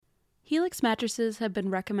Helix mattresses have been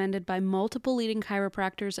recommended by multiple leading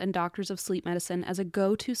chiropractors and doctors of sleep medicine as a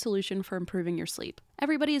go-to solution for improving your sleep.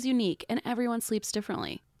 Everybody is unique, and everyone sleeps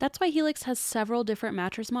differently. That's why Helix has several different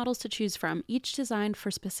mattress models to choose from, each designed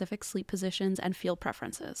for specific sleep positions and feel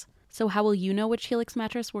preferences. So how will you know which Helix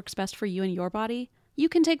mattress works best for you and your body? You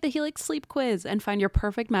can take the Helix Sleep Quiz and find your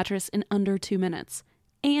perfect mattress in under 2 minutes.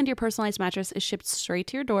 And your personalized mattress is shipped straight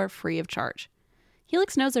to your door free of charge.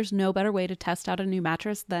 Helix knows there's no better way to test out a new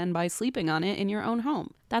mattress than by sleeping on it in your own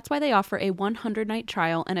home. That's why they offer a 100-night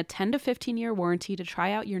trial and a 10 to 15-year warranty to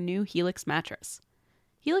try out your new Helix mattress.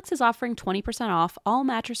 Helix is offering 20% off all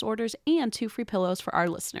mattress orders and 2 free pillows for our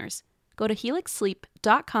listeners. Go to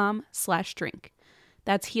helixsleep.com/drink.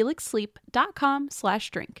 That's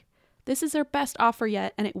helixsleep.com/drink. This is their best offer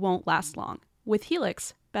yet, and it won't last long. With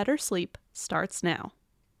Helix, better sleep starts now.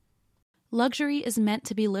 Luxury is meant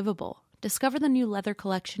to be livable. Discover the new leather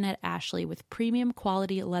collection at Ashley with premium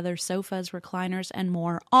quality leather sofas, recliners, and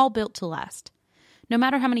more, all built to last. No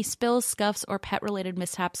matter how many spills, scuffs, or pet-related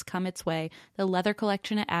mishaps come its way, the leather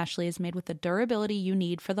collection at Ashley is made with the durability you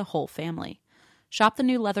need for the whole family. Shop the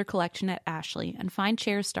new leather collection at Ashley and find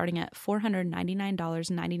chairs starting at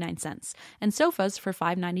 $499.99 and sofas for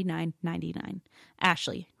 $599.99.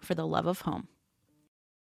 Ashley, for the love of home.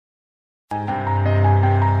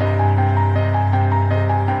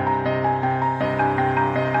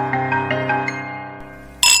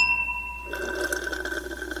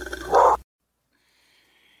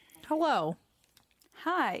 Hello.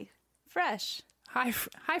 Hi, Fresh. Hi,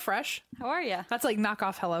 Fresh. How are you? That's like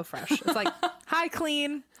knockoff Hello Fresh. It's like, hi,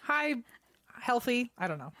 clean. Hi, healthy. I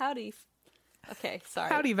don't know. Howdy. Okay, sorry.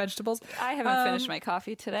 Howdy, vegetables. I haven't finished my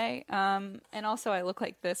coffee today. And also I look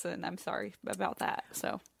like this, and I'm sorry about that.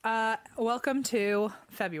 So, welcome to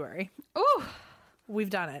February. ooh, We've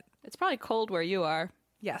done it. it's probably cold where you are.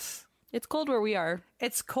 Yes. It's cold where we are.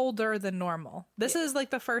 It's colder than normal. This is like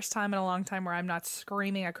the first time in a long time where I'm not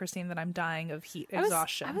screaming at Christine that I'm dying of heat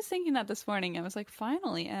exhaustion. I was thinking that this morning. I was like,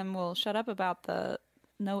 finally, Em will shut up about the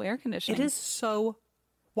no air conditioning. It is so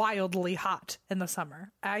wildly hot in the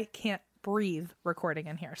summer. I can't breathe recording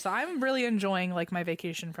in here. So I'm really enjoying like my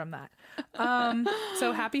vacation from that.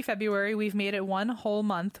 So happy February. We've made it one whole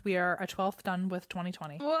month. We are a 12th done with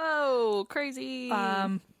 2020. Whoa, crazy.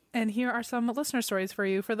 And here are some listener stories for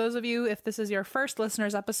you. For those of you, if this is your first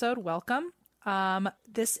listeners episode, welcome.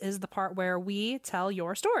 This is the part where we tell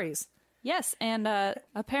your stories. Yes, and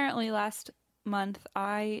apparently last month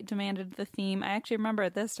I demanded the theme. I actually remember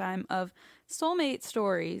at this time of soulmate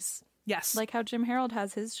stories. Yes. Like how Jim Harold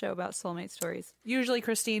has his show about soulmate stories. Usually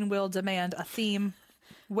Christine will demand a theme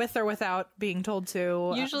with or without being told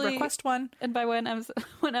to Usually request one. And by when Em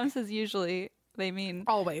says usually, they mean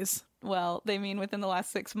Always. well, they mean within the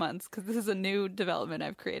last 6 months, because this is a new development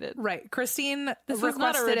I've created. Right. Christine This is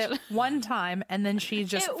not requested it original. one time and then she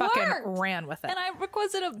just It fucking worked. ran with it. And I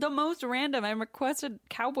requested the most random. I requested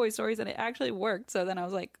cowboy stories, and it actually worked. So then I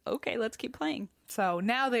was like, okay, let's keep playing. So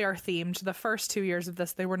now they are themed. The first 2 years of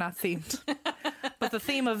this, they were not themed. But the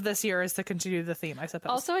theme of this year is to continue the theme, I suppose.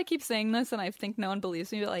 Also, I keep saying this, and I think no one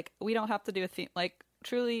believes me, but like, we don't have to do a theme. Like,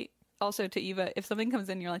 truly, also to Eva, if something comes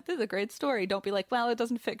in, you're like, this is a great story. Don't be like, well, it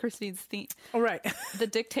doesn't fit Christine's theme. All right. The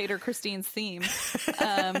dictator Christine's theme,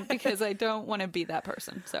 because I don't want to be that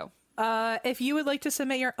person. So If you would like to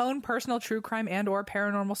submit your own personal true crime and or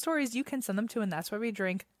paranormal stories, you can send them to and that's why we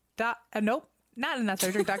drink. Nope, not in that's why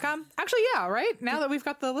we drink.com. Actually, yeah, right? Now that we've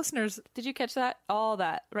got the listeners. did you catch that? All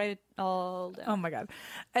that. Write it all down. Oh my God.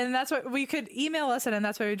 And that's what we could email us at and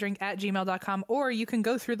that's why we drink at gmail.com, or you can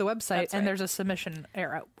go through the website That's and right. there's a submission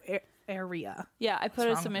area. Yeah, I put wrong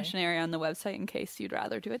a with submission area on the website in case you'd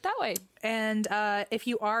rather do it that way. And if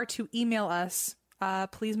you are to email us,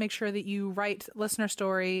 please make sure that you write listener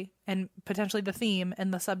story and potentially the theme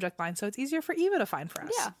in the subject line so it's easier for Eva to find for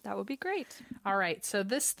us. Yeah, that would be great. All right. So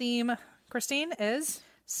this theme, Christine, is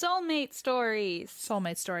Soulmate stories.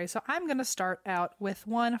 soulmate story. So I'm going to start out with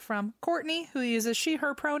one from Courtney, who uses she,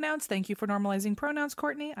 her pronouns. Thank you for normalizing pronouns,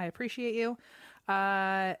 Courtney. I appreciate you.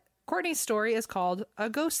 Courtney's story is called A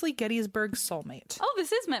Ghostly Gettysburg Soulmate. Oh,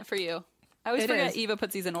 this is meant for you. I always It forget is. Eva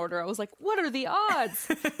puts these in order. I was like, what are the odds?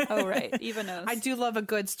 Oh, right. Eva knows. I do love a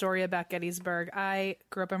good story about Gettysburg. I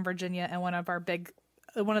grew up in Virginia, and one of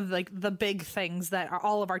the big things that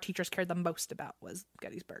all of our teachers cared the most about was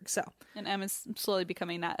Gettysburg. So And Emma's slowly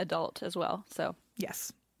becoming that adult as well. So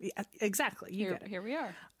yes, yeah, exactly. You get it. here we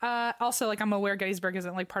are. Also, like, I'm aware Gettysburg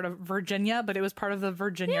isn't like part of Virginia, but it was part of the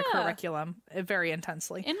Virginia Yeah. curriculum very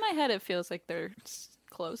intensely. In my head, it feels like they're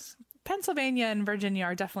close. Pennsylvania and Virginia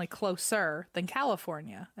are definitely closer than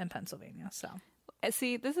California and Pennsylvania. So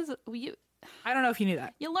See, this is you. I don't know if you knew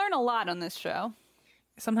that. You learn a lot on this show.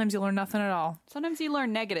 Sometimes you learn nothing at all. Sometimes you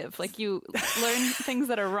learn negative, like you learn things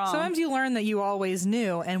that are wrong. Sometimes you learn that you always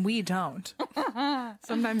knew and we don't.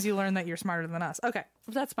 Sometimes you learn that you're smarter than us. Okay.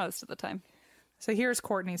 That's most of the time. So here's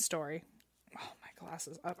Courtney's story. Oh, my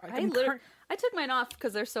glasses. I took mine off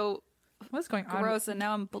because they're so What's going on? gross, and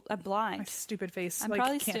now I'm blind. My stupid face. I'm like,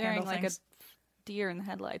 probably can't staring handle like things. a deer in the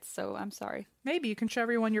headlights, so I'm sorry. Maybe you can show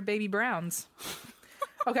everyone your baby browns.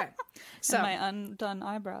 Okay. So And my undone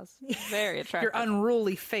eyebrows. Very attractive. your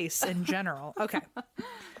unruly face in general. Okay.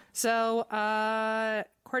 So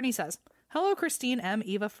Courtney says, "Hello, Christine, M,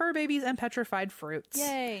 Eva, fur babies, and petrified fruits.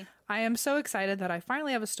 Yay. I am so excited that I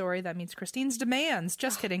finally have a story that meets Christine's demands.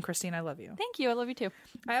 Just kidding, Christine. I love you. Thank you. I love you too.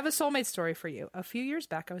 I have a soulmate story for you. A few years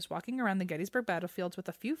back, I was walking around the Gettysburg battlefields with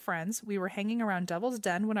a few friends. We were hanging around Devil's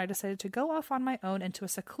Den when I decided to go off on my own into a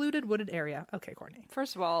secluded wooded area." Okay, Courtney.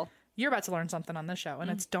 First of all, You're about to learn something on this show, and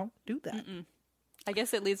it's don't do that. I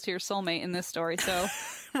guess it leads to your soulmate in this story, so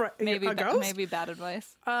Right. maybe A ghost? maybe bad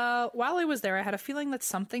advice. While I was there, I had a feeling that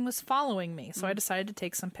something was following me, so I decided to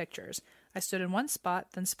take some pictures. I stood in one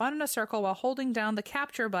spot, then spun in a circle while holding down the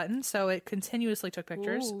capture button, so it continuously took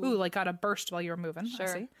pictures. Ooh, like got a burst while you were moving. Sure.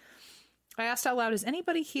 I see. I asked out loud, "Is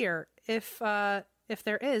anybody here? If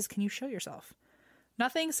there is, can you show yourself?"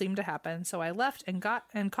 Nothing seemed to happen, so I left and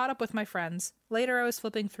caught up with my friends. Later, I was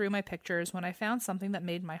flipping through my pictures when I found something that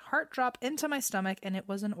made my heart drop into my stomach, and it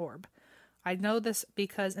was an orb. I know this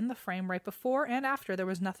because in the frame right before and after, there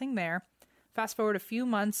was nothing there. Fast forward a few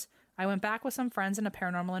months, I went back with some friends and a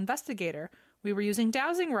paranormal investigator. We were using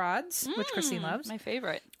dowsing rods, which Christine loves, My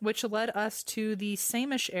favorite. which led us to the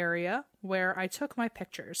Samish area where I took my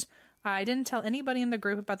pictures. I didn't tell anybody in the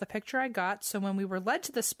group about the picture I got, so when we were led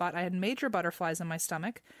to this spot, I had major butterflies in my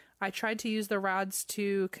stomach. I tried to use the rods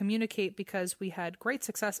to communicate because we had great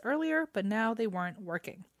success earlier, but now they weren't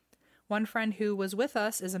working. One friend who was with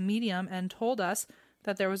us is a medium and told us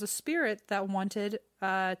that there was a spirit that wanted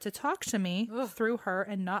to talk to me through her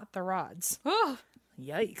and not the rods. Oh,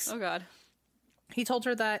 Yikes. oh God. He told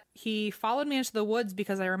her that he followed me into the woods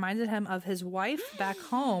because I reminded him of his wife back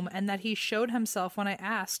home and that he showed himself when I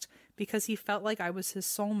asked because he felt like I was his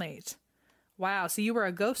soulmate. Wow, so you were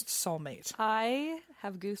a ghost soulmate. I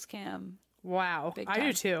have goose cam. Wow, Big I time.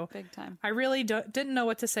 do too. Big time. I really didn't know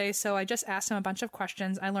what to say, so I just asked him a bunch of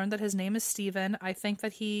questions. I learned that his name is Steven. I think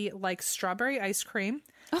that he likes strawberry ice cream.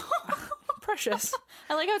 Precious.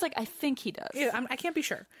 I like how it's like, I think he does. Yeah, I can't be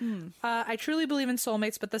sure. I truly believe in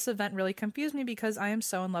soulmates, but this event really confused me because I am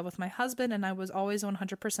so in love with my husband, and I was always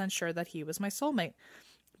 100% sure that he was my soulmate.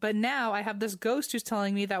 But now I have this ghost who's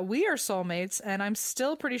telling me that we are soulmates, and I'm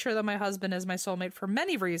still pretty sure that my husband is my soulmate for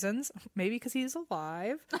many reasons. Maybe because he's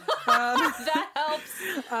alive. That helps.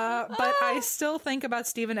 But I still think about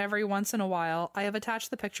Steven every once in a while. I have attached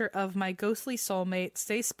the picture of my ghostly soulmate.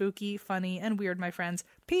 Stay spooky, funny, and weird, my friends.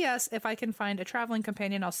 P.S. If I can find a traveling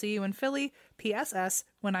companion, I'll see you in Philly. P.S.S.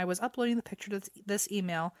 When I was uploading the picture to this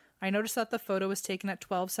email, I noticed that the photo was taken at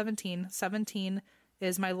 12:17. 17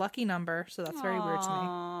 is my lucky number, so that's very weird to me.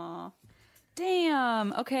 Aw.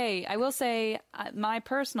 Damn. Okay, I will say my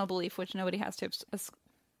personal belief, which nobody has to.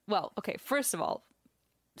 Well, okay. First of all,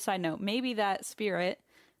 side note, maybe that spirit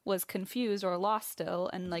was confused or lost still,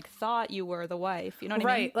 and like thought you were the wife. You know what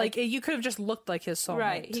I mean? Right, like you could have just looked like his soulmate.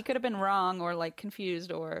 Right. He could have been wrong or like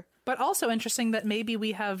confused or. But also interesting that maybe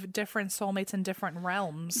we have different soulmates in different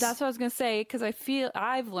realms. That's what I was gonna say, because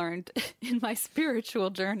I've learned in my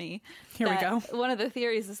spiritual journey. Here we that go. One of the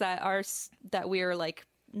theories is that we are like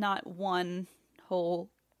not one whole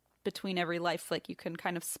between every life. Like you can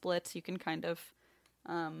kind of split. You can kind of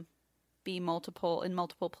be in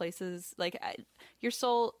multiple places. Like your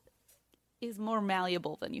soul is more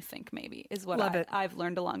malleable than you think. Maybe is what I've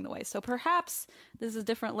learned along the way. So perhaps this is a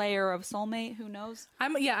different layer of soulmate. Who knows?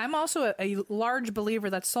 I'm also a large believer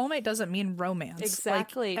that soulmate doesn't mean romance.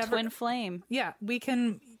 Exactly. Like, Twin flame. Yeah, we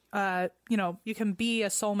can, you can be a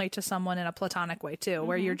soulmate to someone in a platonic way too,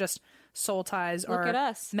 where you're just soul ties Look or at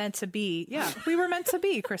us. meant to be. Yeah, we were meant to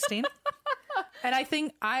be, Christine.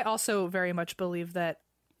 And I also very much believe that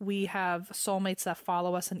we have soulmates that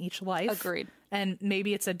follow us in each life. Agreed. And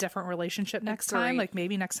maybe it's a different relationship next time. Agreed. Like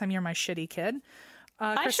maybe next time you're my shitty kid.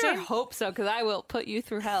 I Christine, sure hope so, because I will put you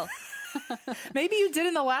through hell. maybe you did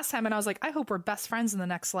in the last time, and I was like, I hope we're best friends in the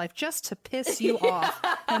next life, just to piss you off.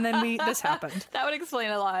 And then this happened. That would explain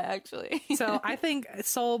a lot, actually. So I think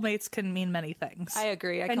soulmates can mean many things. I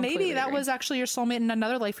agree. And maybe that was actually your soulmate in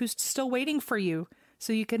another life who's still waiting for you,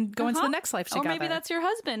 so you can go into the next life together. Or maybe that's your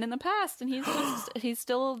husband in the past, and he's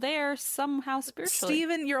still there somehow spiritually.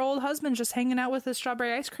 Steven, your old husband, just hanging out with his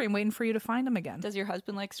strawberry ice cream, waiting for you to find him again. Does your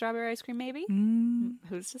husband like strawberry ice cream? Maybe.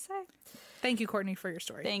 Who's to say? Thank you, Courtney, for your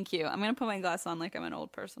story. Thank you. I'm going to put my glass on like I'm an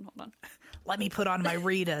old person. Hold on. Let me put on my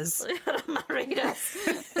Ritas.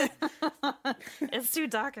 It's too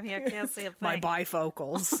dark in here. I can't see a thing. My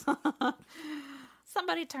bifocals.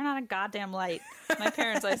 Somebody turn on a goddamn light. My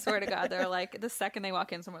parents, I swear to God, they're like, the second they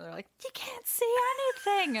walk in somewhere, they're like, you can't see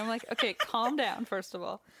anything. I'm like, okay, calm down, first of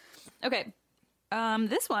all. Okay.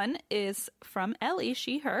 This one is from Ellie,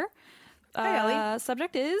 she, her. Hi, Ellie.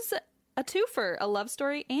 Subject is a twofer, a love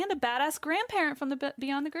story, and a badass grandparent from the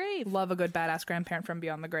Beyond the Grave. Love a good badass grandparent from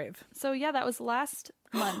Beyond the Grave. So yeah, that was last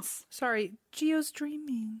month's. Sorry, Gio's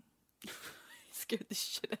dreaming. Scared the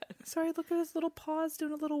shit out of me. Sorry, look at his little paws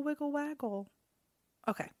doing a little wiggle waggle.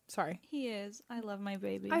 Okay, sorry. He is. I love my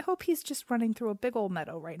baby. I hope he's just running through a big old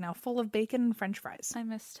meadow right now full of bacon and french fries. I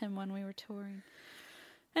missed him when we were touring.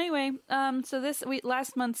 Anyway, so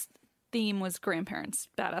last month's theme was grandparents,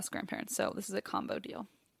 badass grandparents. So this is a combo deal.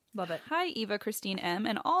 Love it. Hi, Eva, Christine, M,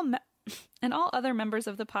 and all other members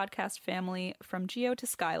of the podcast family from Gio to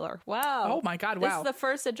Skylar. Wow. Oh my God, This wow. is the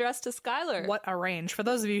first address to Skylar. What a range. For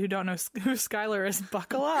those of you who don't know who Skylar is,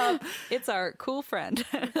 buckle up. It's our cool friend.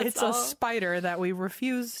 It's a spider that we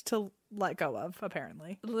refuse to let go of,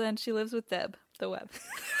 apparently. Then she lives with Deb, the web.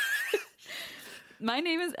 My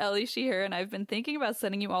name is Ellie, she, her, and I've been thinking about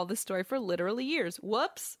sending you all this story for literally years.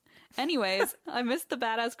 Whoops. Anyways, I missed the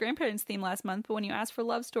badass grandparents theme last month, but when you asked for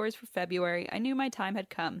love stories for February, I knew my time had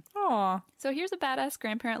come. Aw. So here's a badass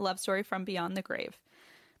grandparent love story from Beyond the Grave.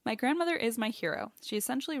 My grandmother is my hero. She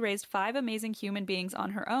essentially raised 5 amazing human beings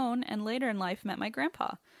on her own, and later in life met my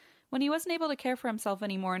grandpa. When he wasn't able to care for himself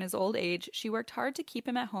anymore in his old age, she worked hard to keep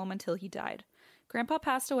him at home until he died. Grandpa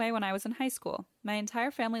passed away when I was in high school. My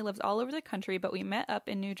entire family lives all over the country, but we met up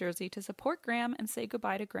in New Jersey to support Graham and say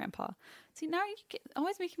goodbye to Grandpa. See, now you're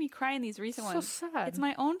always making me cry in these recent So ones. sad. It's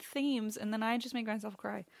my own themes, and then I just make myself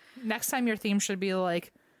cry. Next time your theme should be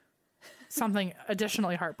like something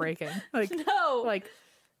additionally heartbreaking. Like, No! like,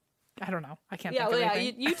 I don't know. I can't Yeah, think well, of yeah,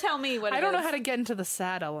 anything. you tell me what it is. I don't know how to get into the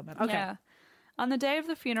sad element. Okay. Yeah. On the day of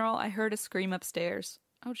the funeral, I heard a scream upstairs.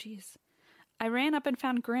 Oh, jeez. I ran up and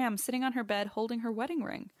found Graham sitting on her bed holding her wedding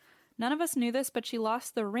ring. None of us knew this, but she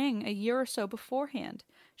lost the ring a year or so beforehand.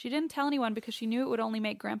 She didn't tell anyone because she knew it would only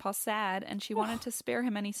make Grandpa sad, and she wanted to spare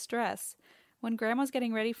him any stress. When Graham was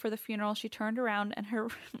getting ready for the funeral, she turned around and her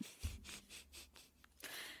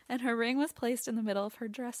and her ring was placed in the middle of her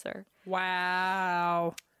dresser.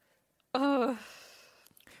 Wow. Oh,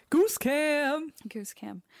 Goose cam. goose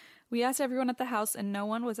cam. We asked everyone at the house, and no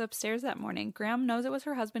one was upstairs that morning. Graham knows it was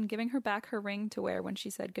her husband giving her back her ring to wear when she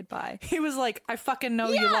said goodbye. He was like, I fucking know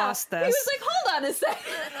you lost this. He was like, hold on a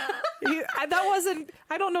second. That wasn't,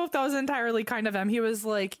 I don't know if that was entirely kind of him. He was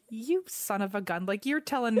like, you son of a gun. Like, you're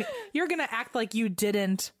telling me, you're going to act like you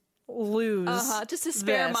didn't lose. Just to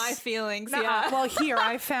spare this. my feelings. Nuh-uh. Yeah. Well, here,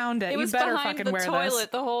 I found it. It was you better behind fucking the wear toilet this.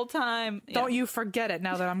 the whole time. Yeah. Don't you forget it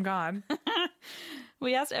now that I'm gone.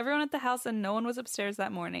 We asked everyone at the house, and no one was upstairs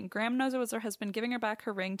that morning. Graham knows it was her husband giving her back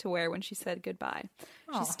her ring to wear when she said goodbye.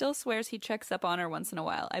 She still swears he checks up on her once in a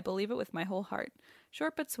while. I believe it with my whole heart.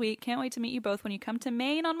 Short but sweet. Can't wait to meet you both when you come to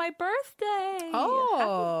Maine on my birthday.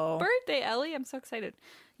 Oh. Happy birthday, Ellie. I'm so excited.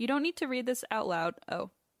 You don't need to read this out loud. Oh.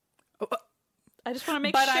 I just want to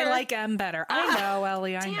make But sure. I like M better. I know,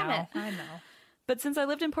 Ellie. I damn know. it. I know. But since I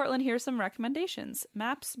lived in Portland, here's some recommendations.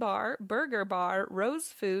 Maps Bar, Burger Bar, Rose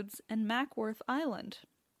Foods, and Mackworth Island.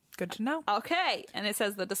 Good to know. Okay. And it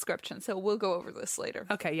says the description, so we'll go over this later.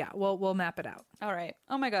 Okay, yeah, we'll map it out. All right.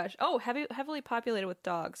 Oh my gosh. Oh, heavily populated with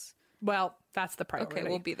dogs. Well, that's the priority. Okay,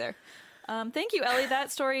 we'll be there. Thank you, Ellie.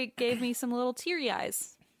 That story gave me some little teary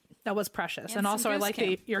eyes. That was precious. And And some also, I goose like cam.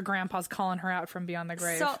 that your grandpa's calling her out from beyond the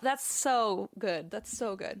grave. So that's so good. That's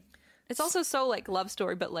so good. It's also so like love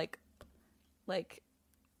story, but like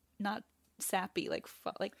not sappy, like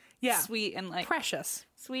Yeah. sweet and like precious.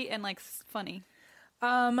 sweet and like funny.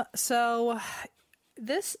 So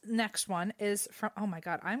this next one is from, oh my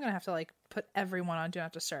God, I'm going to have to like put everyone on Do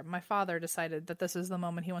Not Disturb. My father decided that this is the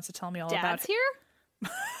moment he wants to tell me all Dad's about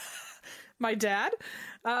here. my dad.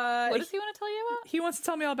 What does he want to tell you about? He wants to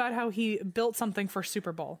tell me all about how he built something for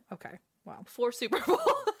Super Bowl. Okay. Wow. For Super Bowl.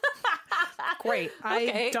 Great. I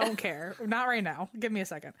Okay. don't care. Not right now. Give me a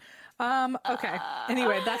second. Okay.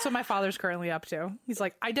 Anyway, that's what my father's currently up to. He's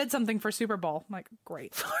like, I did something for Super Bowl. I'm like,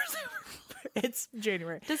 great. It's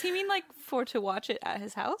January. Does he mean like to watch it at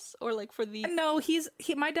his house or like for the? No,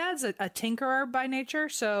 my dad's a tinkerer by nature,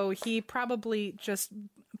 so he probably just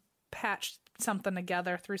patched something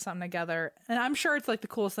together, threw something together. And I'm sure it's like the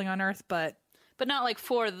coolest thing on earth, but not like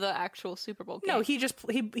for the actual Super Bowl game. no,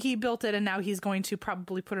 he built it and now he's going to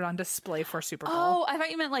probably put it on display for Super Bowl. Oh, I thought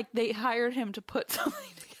you meant like they hired him to put something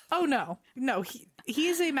together. Oh no, he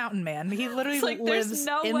is a mountain man. He literally It's like, lives there's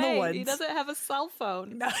no in way. the woods. He doesn't have a cell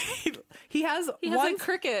phone. No, he has He has one. a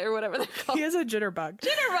cricket or whatever they're called. He has a jitterbug.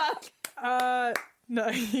 Jitterbug. No,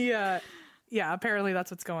 yeah. Apparently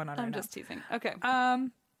that's what's going on right I'm now. just teasing. Okay.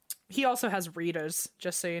 He also has readers,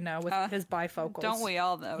 just so you know, with his bifocals. Don't we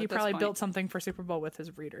all though? He at this probably point? built something for Super Bowl with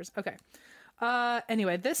his readers. Okay.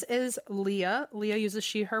 Anyway, this is Leah. Leah uses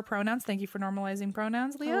she, her pronouns. Thank you for normalizing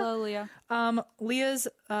pronouns, Leah. Hello, Leah. Leah's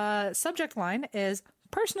subject line is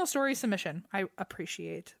personal story submission. I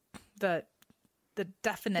appreciate the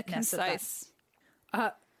definiteness of that.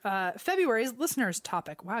 Concise. February's listeners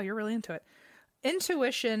topic. Wow, you're really into it.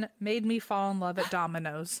 Intuition made me fall in love at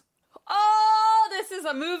Domino's. Oh, this is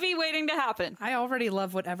a movie waiting to happen. I already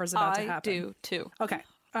love whatever's about to I happen. do too. Okay.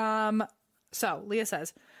 So Leah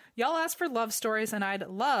says, y'all asked for love stories and I'd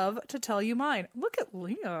love to tell you mine. Look at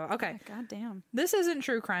Leah. Okay. God damn. This isn't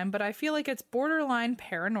true crime, but I feel like it's borderline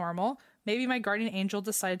paranormal. Maybe my guardian angel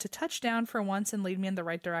decided to touch down for once and lead me in the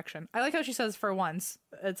right direction. I like how she says for once.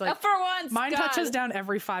 It's like, For once, mine God. touches down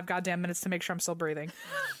every 5 goddamn minutes to make sure I'm still breathing.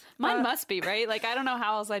 Mine must be, right? Like, I don't know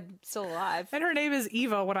how else I'm still alive. And her name is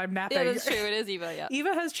Eva when I'm napping. Yeah, that's true. It is Eva, yeah.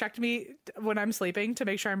 Eva has checked me when I'm sleeping to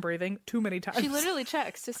make sure I'm breathing too many times. She literally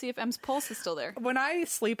checks to see if M's pulse is still there. When I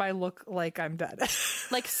sleep, I look like I'm dead.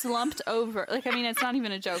 Like, slumped over. Like, I mean, it's not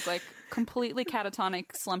even a joke. Like, completely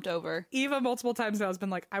catatonic, slumped over. Eva multiple times now has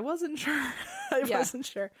been like, I wasn't sure. I wasn't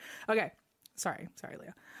sure. Okay. Sorry,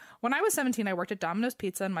 Leah. When I was 17, I worked at Domino's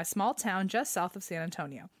Pizza in my small town just south of San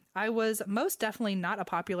Antonio. I was most definitely not a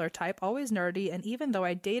popular type, always nerdy, and even though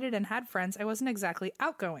I dated and had friends, I wasn't exactly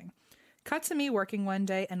outgoing. Cut to me working one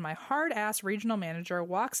day, and my hard-ass regional manager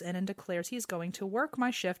walks in and declares he's going to work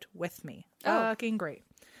my shift with me. Fucking great.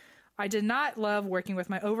 I did not love working with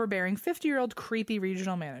my overbearing 50-year-old creepy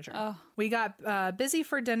regional manager. We got busy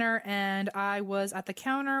for dinner, and I was at the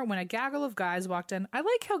counter when a gaggle of guys walked in. I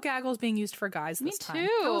like how gaggle is being used for guys this time.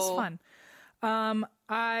 too. That was fun.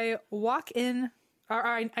 I walk in...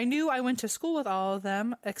 I knew I went to school with all of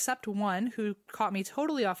them, except one who caught me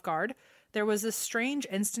totally off guard. There was this strange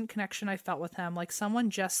instant connection I felt with him, like someone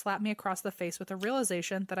just slapped me across the face with a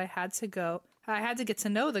realization that I had to get to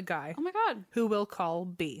know the guy. Oh my God. Who we'll call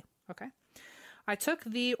B. Okay. I took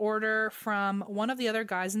the order from one of the other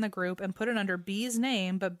guys in the group and put it under B's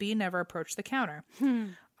name, but B never approached the counter.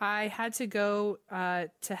 I had to go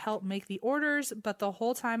to help make the orders, but the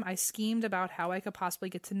whole time I schemed about how I could possibly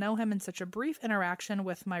get to know him in such a brief interaction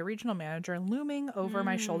with my regional manager looming over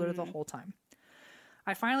my shoulder the whole time.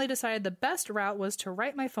 I finally decided the best route was to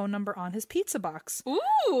write my phone number on his pizza box. Ooh,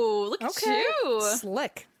 look at you.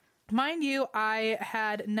 Slick. Mind you, I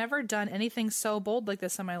had never done anything so bold like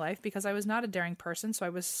this in my life because I was not a daring person, so I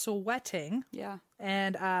was sweating Yeah.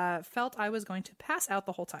 and felt I was going to pass out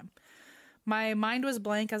the whole time. My mind was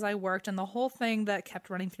blank as I worked, and the whole thing that kept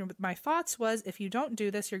running through my thoughts was, if you don't do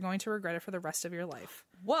this, you're going to regret it for the rest of your life.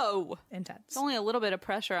 Whoa. Intense. It's only a little bit of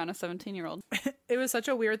pressure on a 17-year-old. It was such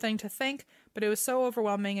a weird thing to think, but it was so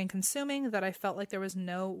overwhelming and consuming that I felt like there was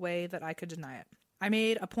no way that I could deny it. I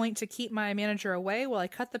made a point to keep my manager away while I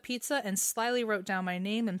cut the pizza and slyly wrote down my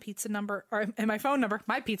name and pizza number, and my phone number.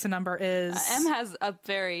 My pizza number is... M has a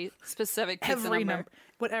very specific pizza number.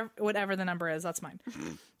 Whatever the number is, that's mine.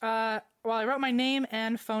 Well, I wrote my name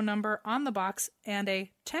and phone number on the box and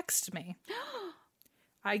a text me.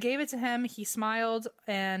 I gave it to him. He smiled,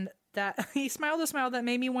 and he smiled a smile that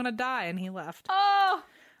made me want to die, and he left. Oh!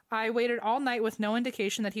 I waited all night with no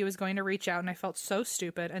indication that he was going to reach out, and I felt so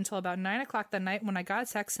stupid until about 9 o'clock that night when I got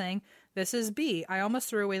a text saying, "This is B. I almost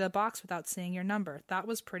threw away the box without seeing your number." That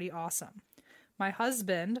was pretty awesome. My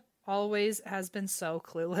husband always has been so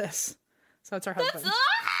clueless. So it's our husband.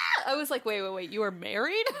 I was like, wait, you are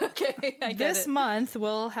married? Okay, I get This it. month,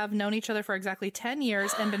 we'll have known each other for exactly 10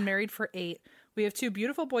 years and been married for 8. We have 2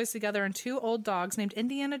 beautiful boys together and 2 old dogs named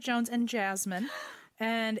Indiana Jones and Jasmine.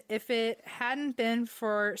 And if it hadn't been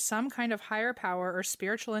for some kind of higher power or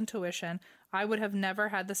spiritual intuition, I would have never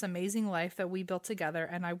had this amazing life that we built together,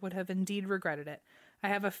 and I would have indeed regretted it. I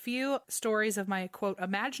have a few stories of my, quote,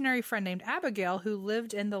 imaginary friend named Abigail who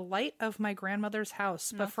lived in the light of my grandmother's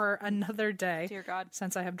house, but for another day. Dear God.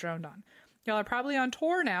 Since I have droned on. Y'all are probably on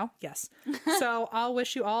tour now. Yes. So I'll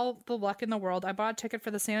wish you all the luck in the world. I bought a ticket for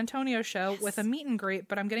the San Antonio show with a meet and greet,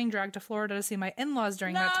 but I'm getting dragged to Florida to see my in-laws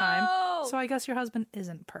during that time. So I guess your husband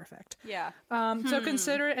isn't perfect. Yeah. So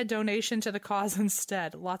consider it a donation to the cause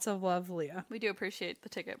instead. Lots of love, Leah. We do appreciate the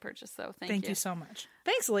ticket purchase, though. Thank you so much.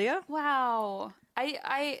 Thanks, Leah. Wow.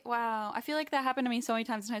 Wow. I feel like that happened to me so many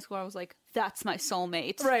times in high school. I was like, that's my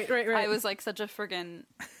soulmate. Right. I was like such a friggin'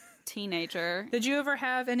 teenager. Did you ever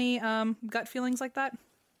have any gut feelings like that?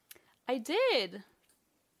 I did.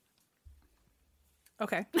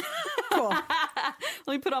 Okay. Cool. Let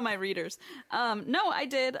me put on my readers. No, I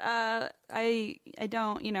did. I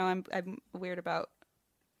don't, I'm weird about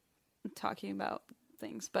talking about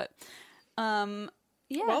things, but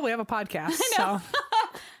yeah. Well, we have a podcast, so.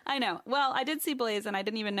 I know. Well, I did see Blaze, and I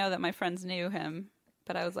didn't even know that my friends knew him,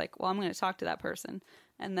 but I was like, well, I'm going to talk to that person.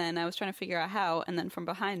 And then I was trying to figure out how, and then from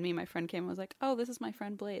behind me, my friend came and was like, oh, this is my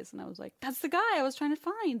friend Blaze. And I was like, that's the guy I was trying to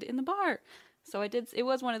find in the bar. So I did. It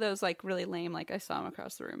was one of those like really lame, like I saw him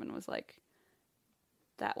across the room and was like,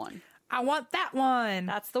 that one. I want that one.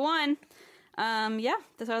 That's the one. Yeah.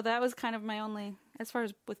 So that was kind of my only, as far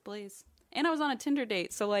as with Blaze. And I was on a Tinder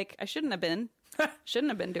date, so like I shouldn't have been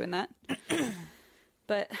doing that.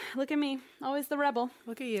 But look at me, always the rebel.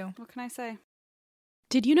 Look at you. What can I say?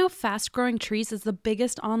 Did you know Fast Growing Trees is the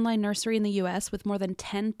biggest online nursery in the U.S. with more than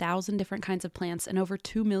 10,000 different kinds of plants and over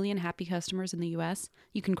 2 million happy customers in the U.S.?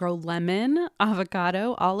 You can grow lemon,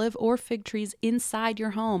 avocado, olive, or fig trees inside your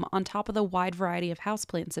home on top of the wide variety of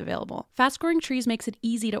houseplants available. Fast Growing Trees makes it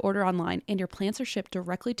easy to order online, and your plants are shipped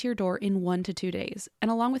directly to your door in 1 to 2 days.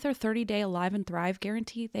 And along with their 30-day Alive and Thrive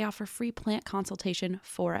guarantee, they offer free plant consultation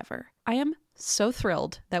forever. I am so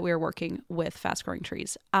thrilled that we are working with Fast Growing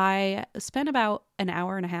Trees. I spent about an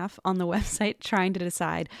hour and a half on the website trying to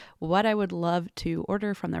decide what I would love to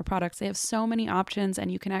order from their products. They have so many options,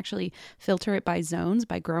 and you can actually filter it by zones,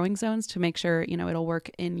 by growing zones, to make sure, it'll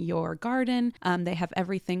work in your garden. They have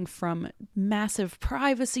everything from massive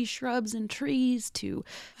privacy shrubs and trees to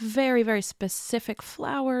very, very specific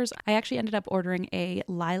flowers. I actually ended up ordering a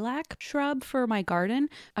lilac shrub for my garden.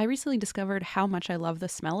 I recently discovered how much I love the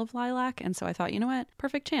smell of lilac, and so I thought, you know what?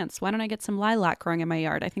 Perfect chance. Why don't I get some lilac growing in my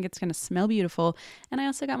yard? I think it's going to smell beautiful. And I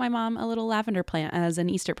also got my mom a little lavender plant as an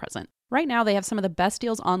Easter present. Right now, they have some of the best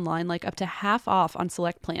deals online, like up to half off on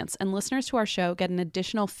select plants, and listeners to our show get an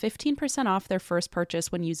additional 15% off their first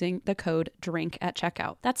purchase when using the code DRINK at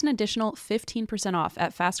checkout. That's an additional 15% off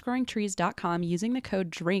at fastgrowingtrees.com using the code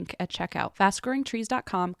DRINK at checkout.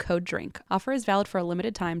 Fastgrowingtrees.com, code DRINK. Offer is valid for a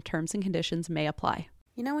limited time. Terms and conditions may apply.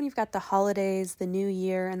 You know when you've got the holidays, the new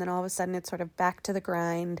year, and then all of a sudden it's sort of back to the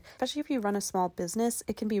grind? Especially if you run a small business,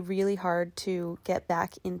 it can be really hard to get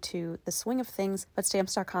back into the swing of things, but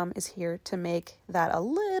Stamps.com is here to make that a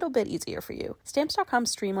little bit easier for you. Stamps.com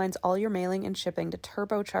streamlines all your mailing and shipping to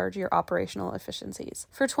turbocharge your operational efficiencies.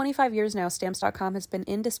 For 25 years now, Stamps.com has been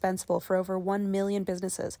indispensable for over 1 million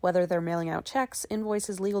businesses, whether they're mailing out checks,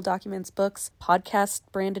 invoices, legal documents, books,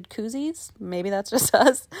 podcast-branded koozies, maybe that's just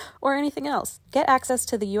us, or anything else. Get access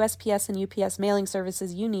to the USPS and UPS mailing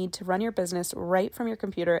services you need to run your business right from your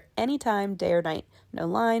computer anytime, day or night. No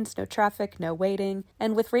lines, no traffic, no waiting.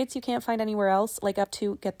 And with rates you can't find anywhere else, like up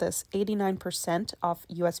to, get this, 89% off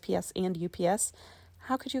USPS and UPS,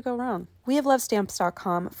 how could you go wrong? We have loved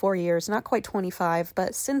Stamps.com for years, not quite 25,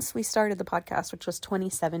 but since we started the podcast, which was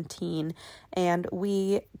 2017, and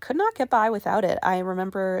we could not get by without it. I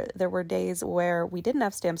remember there were days where we didn't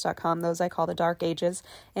have Stamps.com, those I call the dark ages,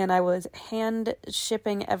 and I was hand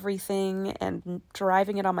shipping everything and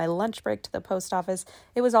driving it on my lunch break to the post office.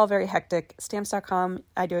 It was all very hectic. Stamps.com,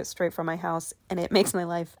 I do it straight from my house, and it makes my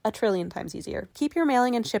life a trillion times easier. Keep your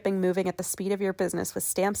mailing and shipping moving at the speed of your business with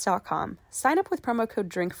Stamps.com. Sign up with promo code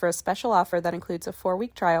DRINK for a special offer that includes a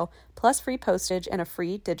 4-week trial, plus free postage and a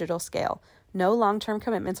free digital scale. No long-term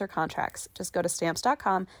commitments or contracts. Just go to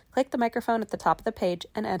Stamps.com, click the microphone at the top of the page,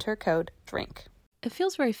 and enter code DRINK. It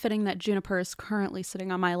feels very fitting that Juniper is currently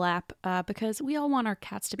sitting on my lap because we all want our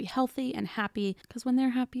cats to be healthy and happy, because when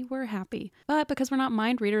they're happy, we're happy. But because we're not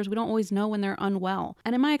mind readers, we don't always know when they're unwell.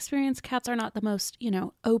 And in my experience, cats are not the most,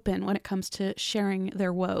 open when it comes to sharing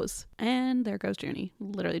their woes. And there goes Junie.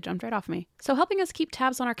 Literally jumped right off me. So helping us keep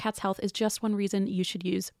tabs on our cat's health is just one reason you should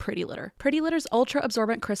use Pretty Litter. Pretty Litter's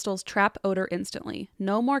ultra-absorbent crystals trap odor instantly.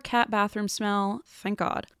 No more cat bathroom smell, thank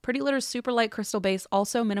God. Pretty Litter's super light crystal base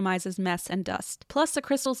also minimizes mess and dust. Plus, the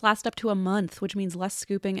crystals last up to a month, which means less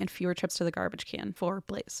scooping and fewer trips to the garbage can for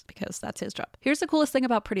Blaze, because that's his job. Here's the coolest thing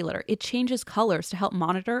about Pretty Litter. It changes colors to help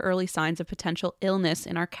monitor early signs of potential illness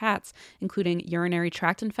in our cats, including urinary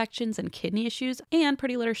tract infections and kidney issues, and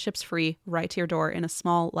Pretty Litter ships free right to your door in a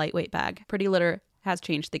small, lightweight bag. Pretty Litter has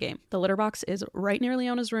changed the game. The litter box is right near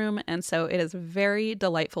Leona's room, and so it is very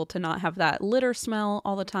delightful to not have that litter smell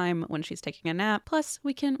all the time when she's taking a nap. Plus,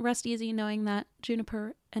 we can rest easy knowing that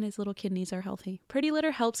Juniper and his little kidneys are healthy. Pretty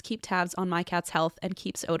Litter helps keep tabs on my cat's health and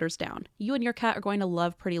keeps odors down. You and your cat are going to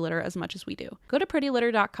love Pretty Litter as much as we do. Go to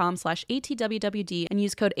prettylitter.com/ATWWD and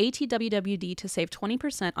use code ATWWD to save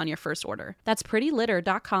 20% on your first order. That's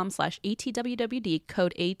prettylitter.com/ATWWD,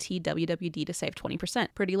 code ATWWD to save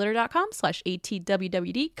 20%.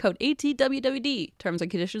 prettylitter.com/ATWWD, code ATWWD. Terms and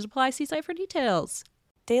conditions apply. See site for details.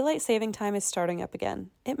 Daylight saving time is starting up again.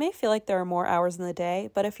 It may feel like there are more hours in the day,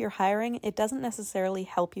 but if you're hiring, it doesn't necessarily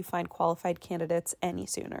help you find qualified candidates any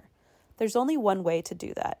sooner. There's only one way to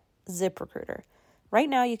do that: ZipRecruiter. Right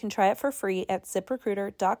now, you can try it for free at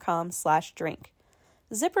ziprecruiter.com/drink.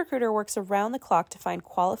 ZipRecruiter works around the clock to find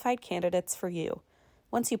qualified candidates for you.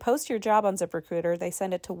 Once you post your job on ZipRecruiter, they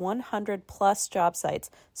send it to 100 plus job sites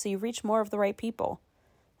so you reach more of the right people.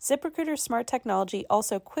 ZipRecruiter's smart technology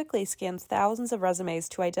also quickly scans thousands of resumes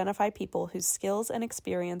to identify people whose skills and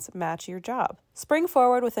experience match your job. Spring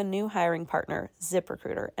forward with a new hiring partner,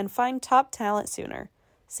 ZipRecruiter, and find top talent sooner.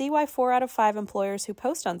 See why 4 out of 5 employers who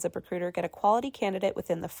post on ZipRecruiter get a quality candidate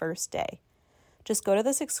within the first day. Just go to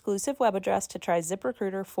this exclusive web address to try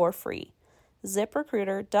ZipRecruiter for free.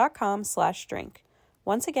 ZipRecruiter.com/drink.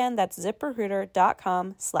 Once again, that's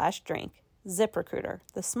ZipRecruiter.com/drink. ZipRecruiter,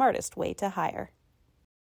 the smartest way to hire.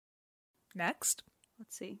 Next,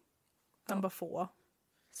 Let's see. number 4.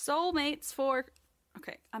 Soulmates for...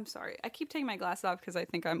 Okay, I'm sorry. I keep taking my glasses off because I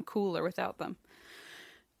think I'm cooler without them.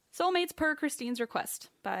 Soulmates per Christine's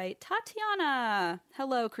request by Tatiana.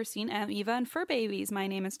 Hello, Christine, Eva, and fur babies. My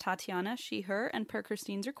name is Tatiana, she, her, and per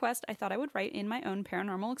Christine's request, I thought I would write in my own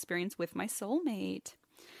paranormal experience with my soulmate.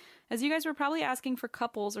 As you guys were probably asking for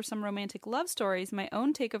couples or some romantic love stories, my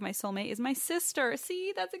own take of my soulmate is my sister.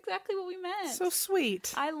 See, that's exactly what we meant. So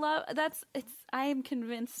sweet. I am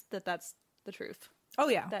convinced that that's the truth. Oh,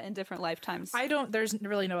 yeah. That in different lifetimes. There's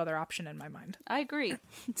really no other option in my mind. I agree.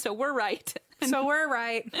 So we're right. So we're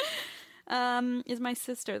right. Is my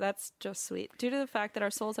sister. That's just sweet. Due to the fact that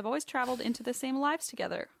our souls have always traveled into the same lives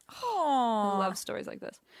together. Aww. I love stories like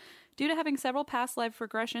this. Due to having several past life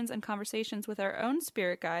regressions and conversations with our own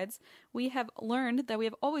spirit guides, we have learned that we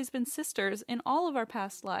have always been sisters in all of our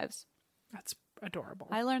past lives. That's adorable.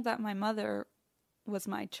 I learned that my mother was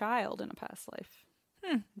my child in a past life.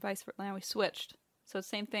 Vice versa. Now we switched. So it's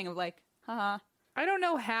the same thing of like, haha. I don't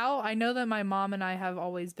know how. I know that my mom and I have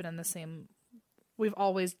always been we've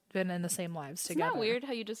always been in the same lives together. Isn't that weird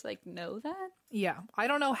how you just like know that? Yeah. I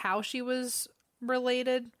don't know how she was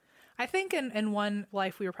related. I think in one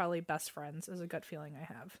life we were probably best friends is a gut feeling I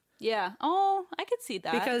have. Yeah. Oh, I could see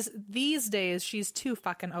that. Because these days she's too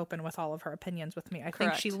fucking open with all of her opinions with me. I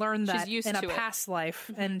think she Correct. learned that She's used in a to it. past life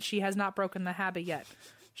and she has not broken the habit yet.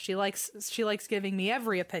 She likes giving me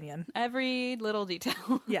every opinion. Every little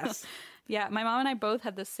detail. Yes. Yeah, my mom and I both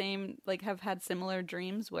had the same, have had similar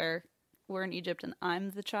dreams where we're in Egypt and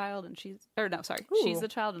I'm the child and she's Ooh. the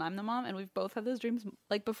child and I'm the mom, and we've both had those dreams.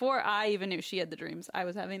 Like before I even knew she had the dreams, I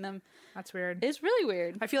was having them. That's weird. It's really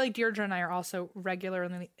weird. I feel like Deirdre and I are also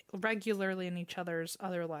regularly in each other's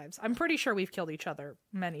other lives. I'm pretty sure we've killed each other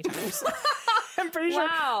many times. I'm pretty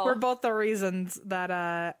Wow. sure we're both the reasons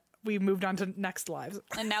that we moved on to next lives.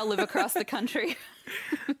 And now live across the country.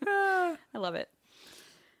 I love it.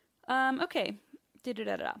 Okay.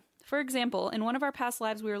 Da-da-da-da. For example, in one of our past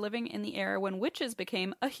lives, we were living in the era when witches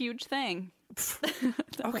became a huge thing.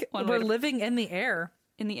 Okay, One we're way to- living in the air.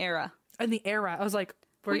 In the era. In the era. I was like,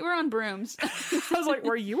 We were on brooms.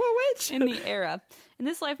 were you a witch? In the era. In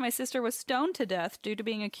this life, my sister was stoned to death due to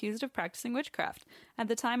being accused of practicing witchcraft. At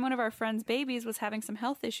the time, one of our friend's babies was having some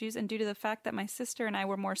health issues, and due to the fact that my sister and I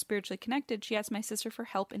were more spiritually connected, she asked my sister for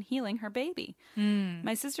help in healing her baby.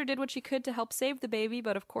 My sister did what she could to help save the baby,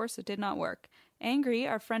 but of course it did not work. Angry,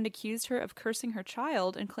 our friend accused her of cursing her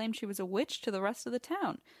child and claimed she was a witch to the rest of the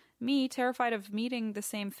town. Me, terrified of meeting the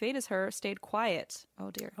same fate as her, stayed quiet. Oh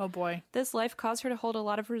dear. Oh boy. This life caused her to hold a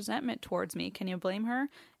lot of resentment towards me. Can you blame her?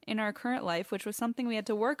 In our current life, which was something we had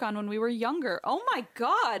to work on when we were younger. Oh my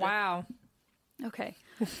god! Wow. Okay.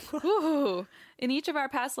 Woohoo. In each of our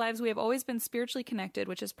past lives, we have always been spiritually connected,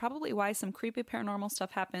 which is probably why some creepy paranormal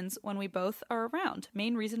stuff happens when we both are around.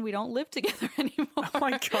 Main reason we don't live together anymore. Oh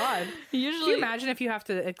my god. Usually, Can you imagine if you have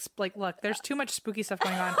to look, there's too much spooky stuff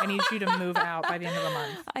going on. I need you to move out by the end of the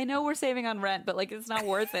month. I know we're saving on rent, but it's not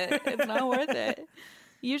worth it. It's not worth it.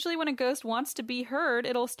 Usually when a ghost wants to be heard,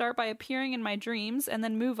 it'll start by appearing in my dreams and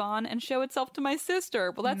then move on and show itself to my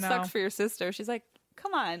sister. Well, that No. sucks for your sister. She's like,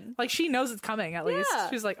 come on. Like, she knows it's coming, at least. Yeah.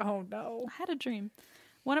 She's like, oh no. I had a dream.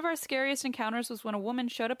 One of our scariest encounters was when a woman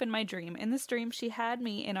showed up in my dream. In this dream, she had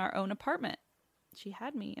me in our own apartment.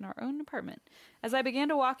 As I began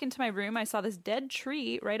to walk into my room, I saw this dead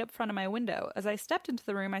tree right up front of my window. As I stepped into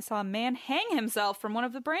the room, I saw a man hang himself from one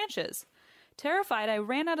of the branches. Terrified, I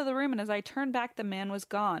ran out of the room, and as I turned back, the man was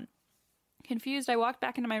gone. Confused, I walked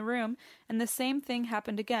back into my room, and the same thing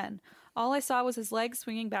happened again. All I saw was his legs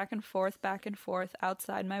swinging back and forth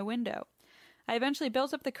outside my window. I eventually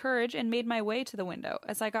built up the courage and made my way to the window.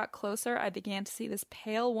 As I got closer, I began to see this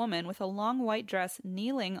pale woman with a long white dress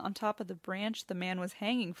kneeling on top of the branch the man was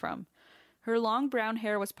hanging from. Her long brown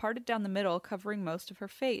hair was parted down the middle, covering most of her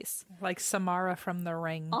face. Like Samara from The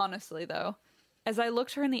Ring. Honestly, though. As I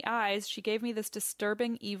looked her in the eyes, she gave me this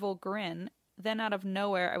disturbing, evil grin. Then out of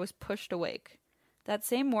nowhere, I was pushed awake. That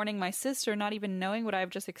same morning, my sister, not even knowing what I have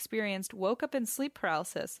just experienced, woke up in sleep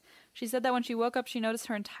paralysis. She said that when she woke up, she noticed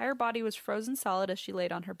her entire body was frozen solid as she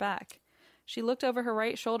laid on her back. She looked over her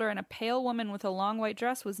right shoulder, and a pale woman with a long white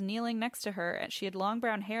dress was kneeling next to her, and she had long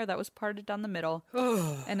brown hair that was parted down the middle.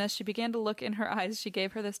 And as she began to look in her eyes, she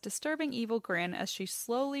gave her this disturbing evil grin as she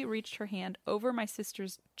slowly reached her hand over my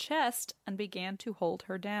sister's chest and began to hold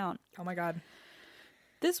her down. Oh my God.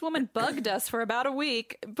 This woman bugged us for about a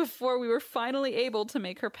week before we were finally able to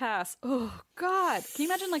make her pass. Oh, God. Can you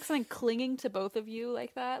imagine, like, something clinging to both of you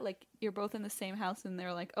like that? Like, you're both in the same house, and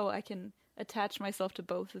they're like, oh, I can attach myself to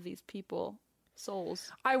both of these people.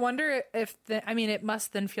 Souls. I wonder if it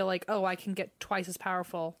must then feel like, oh, I can get twice as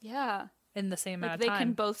powerful. Yeah. In the same amount Like, of time. they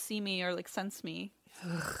can both see me or, like, sense me.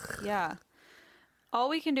 Yeah. All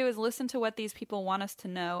we can do is listen to what these people want us to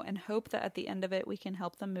know and hope that at the end of it we can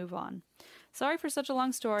help them move on. Sorry for such a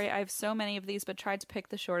long story. I have so many of these, but tried to pick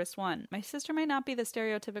the shortest one. My sister may not be the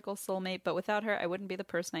stereotypical soulmate, but without her, I wouldn't be the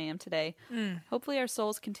person I am today. Hopefully our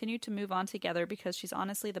souls continue to move on together because she's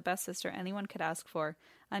honestly the best sister anyone could ask for.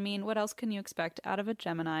 I mean, what else can you expect out of a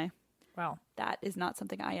Gemini? Wow. That is not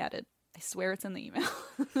something I added. I swear it's in the email.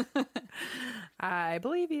 I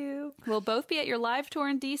believe you. We'll both be at your live tour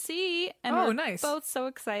in DC, and we're nice. both so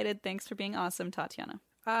excited. Thanks for being awesome, Tatiana.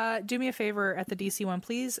 Do me a favor at the DC one,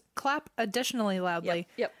 please. Clap additionally loudly.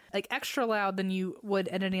 Yep. Like extra loud than you would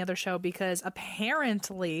at any other show, because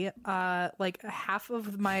apparently, like half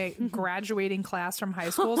of my graduating class from high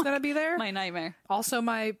school is going to be there. My nightmare. Also,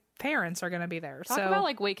 my parents are going to be there. Talk about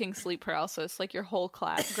like waking sleep paralysis, like your whole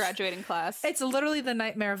class, graduating class. It's literally the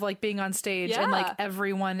nightmare of like being on stage and like Yeah.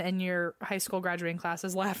 everyone in your high school graduating class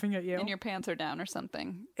is laughing at you. And your pants are down or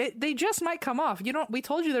something. They just might come off. We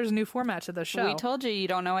told you there's a new format to the show. We told you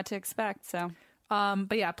don't know what to expect, so.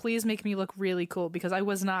 But yeah, please make me look really cool, because I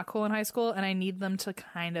was not cool in high school and I need them to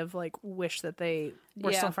kind of like wish that they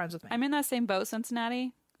were still friends with me. I'm in that same boat,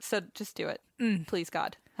 Cincinnati, so just do it. Please,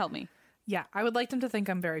 God, help me. Yeah, I would like them to think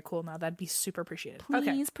I'm very cool now. That'd be super appreciated. Please,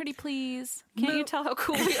 Okay. pretty please. Can't you tell how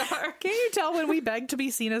cool we are? Can you tell when we beg to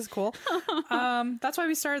be seen as cool? That's why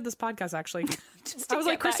we started this podcast, actually. I was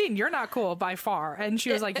like, get Christine, you're not cool by far. And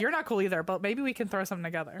she was like, you're not cool either, but maybe we can throw something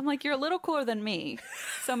together. I'm like, you're a little cooler than me,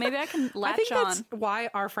 so maybe I can I latch think on. that's why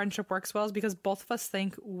our friendship works well, is because both of us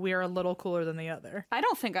think we're a little cooler than the other. I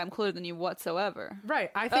don't think I'm cooler than you whatsoever. Right.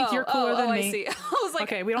 I think you're cooler than me. I see. I was like,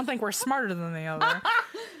 Okay, we don't think we're smarter than the other.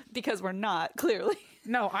 because we're not, clearly.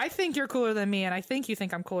 No, I think you're cooler than me, and I think you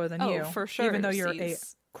think I'm cooler than Oh, you. for sure, Even though you're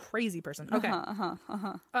Cease. a crazy person. Okay.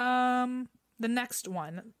 Uh-huh. The next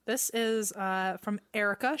one. This is from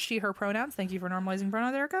Erica. She, her pronouns. Thank you for normalizing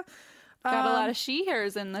pronouns, Erica. Got a lot of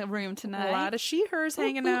she-hairs in the room tonight. A lot of she, hers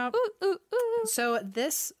hanging out. Ooh. So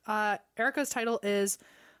this, Erica's title is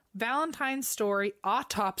Valentine's Story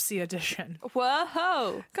Autopsy Edition.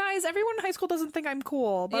 Whoa. Guys, everyone in high school doesn't think I'm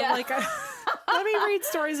cool, but Yeah. like, let me read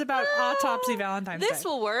stories about autopsy Valentine's This Day.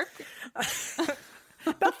 will work.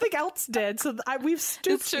 Nothing else did, so we've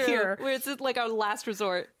stooped It's true. here. It's like our last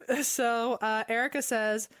resort. So Erica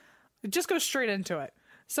says, just go straight into it.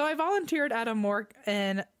 So I volunteered at a morgue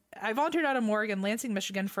in Lansing,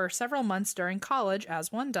 Michigan for several months during college,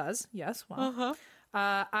 as one does. Yes, well.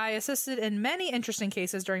 I assisted in many interesting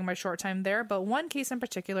cases during my short time there, but one case in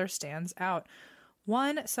particular stands out.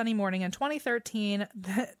 One sunny morning in 2013,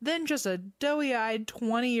 then just a doughy-eyed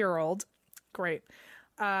 20-year-old, great,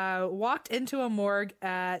 walked into a morgue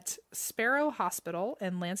at Sparrow Hospital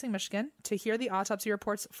in Lansing, Michigan, to hear the autopsy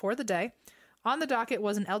reports for the day. On the docket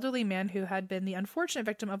was an elderly man who had been the unfortunate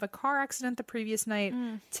victim of a car accident the previous night.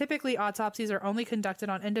 Typically, autopsies are only conducted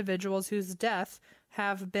on individuals whose death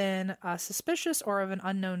have been suspicious or of an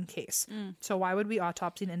unknown case. So why would we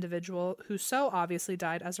autopsy an individual who so obviously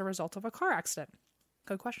died as a result of a car accident?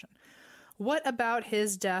 Good question. What about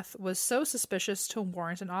his death was so suspicious to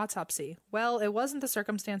warrant an autopsy? Well, it wasn't the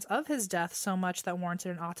circumstance of his death so much that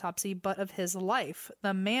warranted an autopsy, but of his life.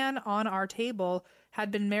 The man on our table had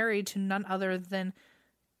been married to none other than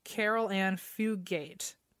Carol Ann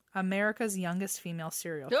Fugate, America's youngest female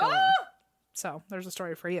serial killer. So, there's a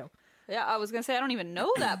story for you. Yeah, I was going to say, I don't even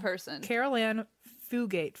know that person. Carol Ann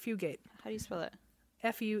Fugate. How do you spell it?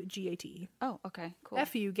 F-U-G-A-T-E. Oh, okay, cool.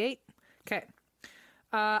 Fugate. Okay.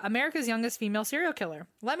 America's youngest female serial killer.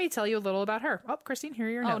 Let me tell you a little about her. Oh, Christine, here are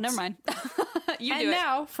your notes. Oh, never mind. You And do it.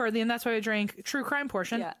 now for the And That's Why I Drink true crime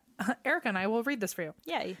portion. Yeah. Erica and I will read this for you.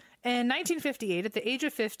 Yay. In 1958, at the age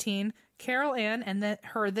of 15, Carol Ann and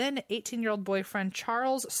her then 18-year-old boyfriend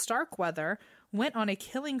Charles Starkweather went on a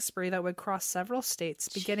killing spree that would cross several states,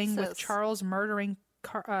 beginning with Jesus. Charles murdering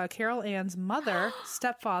Carol Ann's mother,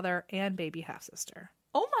 stepfather, and baby half-sister.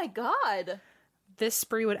 Oh my God. This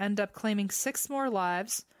spree would end up claiming 6 more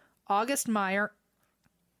lives. August Meyer,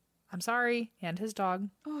 and his dog.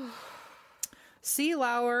 C.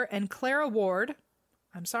 Lauer and Clara Ward,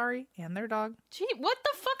 and their dog. Gee, what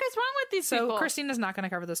the fuck is wrong with these So people? Christina's not going to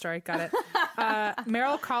cover the story. Got it.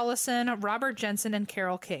 Merrill Collison, Robert Jensen, and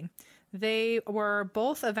Carol King. They were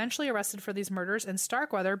both eventually arrested for these murders, and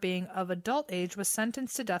Starkweather, being of adult age, was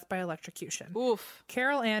sentenced to death by electrocution. Oof.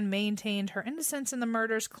 Carol Ann maintained her innocence in the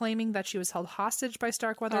murders, claiming that she was held hostage by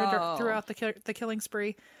Starkweather throughout the killing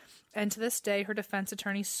spree. And to this day, her defense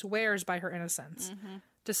attorney swears by her innocence.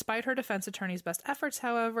 Despite her defense attorney's best efforts,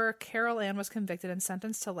 however, Carol Ann was convicted and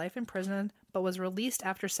sentenced to life in prison, but was released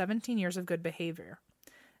after 17 years of good behavior.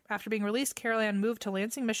 After being released, Carol Ann moved to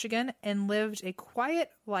Lansing, Michigan, and lived a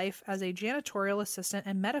quiet life as a janitorial assistant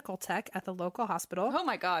and medical tech at the local hospital, Oh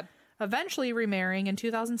my God. eventually remarrying in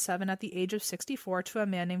 2007 at the age of 64 to a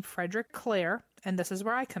man named Frederick Clare, and this is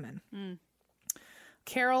where I come in.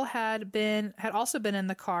 Carol had also been in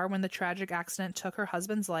the car when the tragic accident took her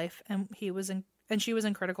husband's life, and she was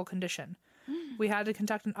in critical condition. We had to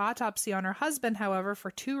conduct an autopsy on her husband, however, for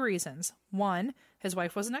 2 reasons. 1, his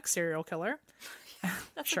wife was an ex-serial killer.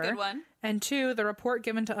 That's a good one. And 2, the report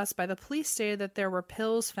given to us by the police stated that there were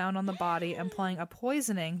pills found on the body implying a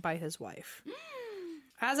poisoning by his wife.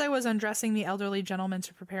 As I was undressing the elderly gentleman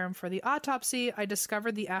to prepare him for the autopsy, I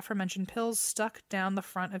discovered the aforementioned pills stuck down the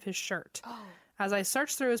front of his shirt. As I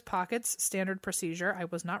searched through his pockets, standard procedure, I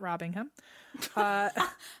was not robbing him, That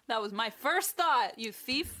was my first thought, you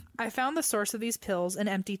thief. I found the source of these pills, an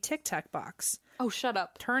empty Tic Tac box. Oh, shut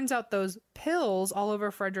up. Turns out those pills all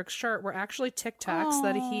over Frederick's shirt were actually Tic Tacs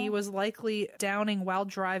that he was likely downing while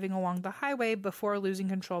driving along the highway before losing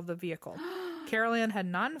control of the vehicle. Carol Ann had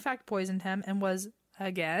not in fact poisoned him and was,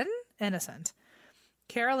 again, innocent.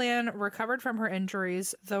 Carol Ann recovered from her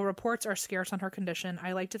injuries, though reports are scarce on her condition.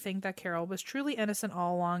 I like to think that Carol was truly innocent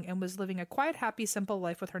all along and was living a quiet, happy, simple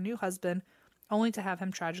life with her new husband, only to have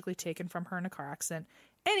him tragically taken from her in a car accident.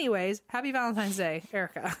 Anyways, happy Valentine's Day,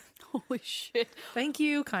 Erica. Holy shit. Thank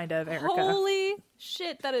you, kind of, Erica. Holy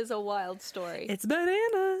shit, that is a wild story. It's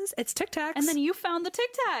bananas. It's Tic Tacs. And then you found the Tic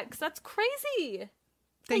Tacs. That's crazy.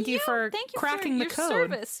 Thank you for cracking the your code.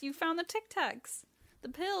 service. You found the Tic Tacs, the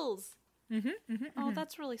pills. Oh,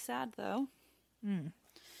 that's really sad, though.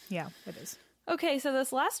 Yeah, it is. Okay, so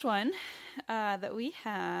this last one that we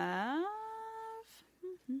have.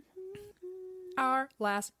 Our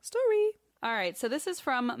last story. All right, so this is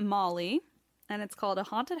from Molly, and it's called A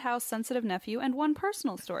Haunted House, Sensitive Nephew, and One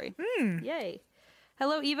Personal Story. Yay.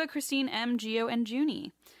 Hello, Eva, Christine, M, Geo, and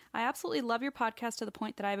Junie. I absolutely love your podcast to the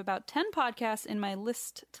point that I have about 10 podcasts in my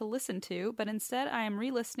list to listen to, but instead I am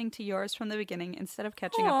re-listening to yours from the beginning instead of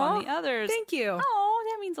catching up on the others. Thank you. Oh,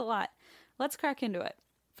 that means a lot. Let's crack into it.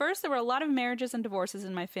 First, there were a lot of marriages and divorces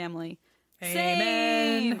in my family. Amen.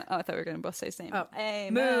 Same. Oh, I thought we were going to both say same. Oh,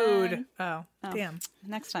 Amen. mood. Oh, damn.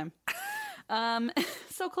 Next time.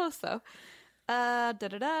 So close though.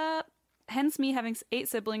 Hence me having 8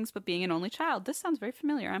 siblings but being an only child. This sounds very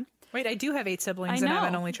familiar. Wait, I do have 8 siblings I and I'm know.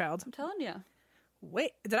 an only child. I'm telling you.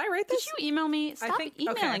 Wait, did I write this? Did you email me? Stop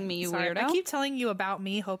emailing me, you Sorry. weirdo. I keep telling you about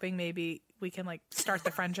me, hoping maybe we can start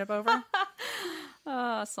the friendship over.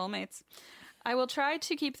 Soulmates. I will try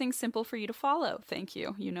to keep things simple for you to follow. Thank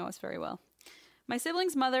you. You know us very well. My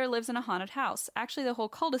sibling's mother lives in a haunted house. Actually, the whole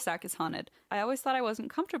cul-de-sac is haunted. I always thought I wasn't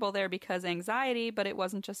comfortable there because anxiety, but it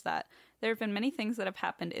wasn't just that. There have been many things that have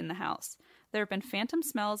happened in the house. There have been phantom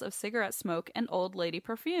smells of cigarette smoke and old lady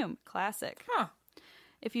perfume. Classic. Huh.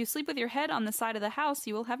 If you sleep with your head on the side of the house,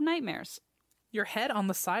 you will have nightmares. Your head on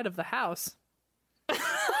the side of the house. Yeah,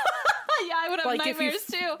 I would have nightmares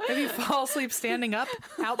too. If you fall asleep standing up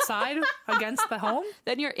outside against the home?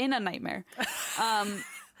 Then you're in a nightmare.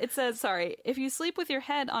 It says, sorry, if you sleep with your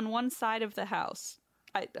head on one side of the house.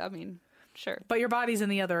 I mean, sure. But your body's in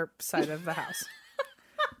the other side of the house.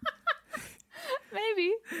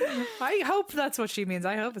 Maybe. I hope that's what she means.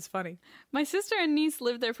 I hope it's funny. My sister and niece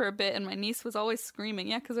lived there for a bit, and my niece was always screaming.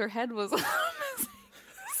 Yeah, because her head was...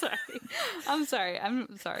 Sorry. I'm sorry.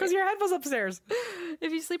 Because your head was upstairs.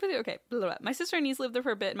 If you sleep with you, okay. Blah, blah, blah. My sister and niece lived there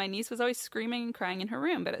for a bit. My niece was always screaming and crying in her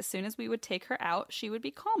room, but as soon as we would take her out, she would be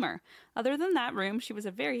calmer. Other than that room, she was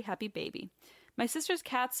a very happy baby. My sister's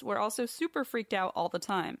cats were also super freaked out all the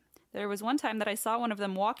time. There was one time that I saw one of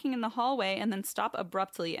them walking in the hallway and then stop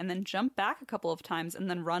abruptly and then jump back a couple of times and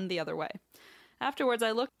then run the other way. Afterwards,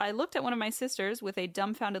 I looked at one of my sisters with a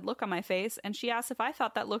dumbfounded look on my face, and she asked if I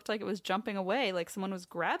thought that looked like it was jumping away, like someone was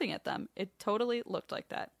grabbing at them. It totally looked like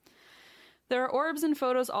that. There are orbs in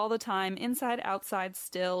photos all the time, inside, outside,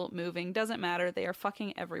 still, moving, doesn't matter, they are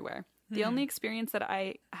fucking everywhere. The only experience that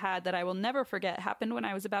I had that I will never forget happened when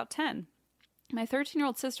I was about 10. My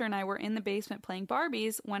 13-year-old sister and I were in the basement playing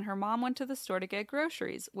Barbies when her mom went to the store to get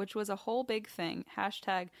groceries, which was a whole big thing.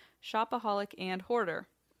 Hashtag shopaholic and hoarder.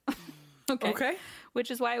 Okay. Which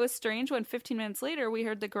is why it was strange when 15 minutes later we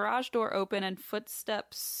heard the garage door open and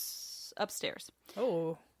footsteps upstairs.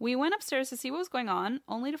 Oh. We went upstairs to see what was going on,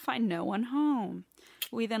 only to find no one home.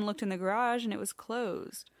 We then looked in the garage and it was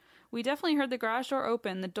closed. We definitely heard the garage door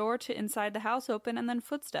open, the door to inside the house open, and then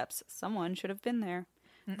footsteps. Someone should have been there.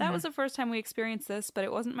 That was the first time we experienced this, but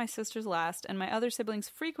it wasn't my sister's last, and my other siblings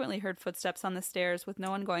frequently heard footsteps on the stairs with no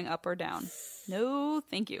one going up or down. No,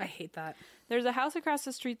 thank you. I hate that. There's a house across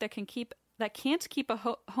the street that can't keep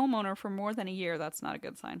a homeowner for more than a year. That's not a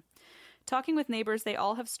good sign. Talking with neighbors, they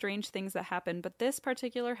all have strange things that happen, but this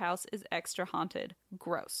particular house is extra haunted.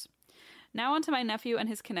 Gross. Now on to my nephew and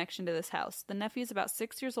his connection to this house. The nephew is about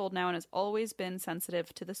 6 years old now and has always been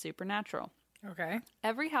sensitive to the supernatural. Okay.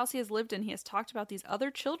 Every house he has lived in, he has talked about these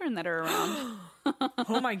other children that are around.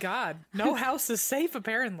 Oh my God. No house is safe,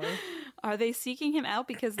 apparently. Are they seeking him out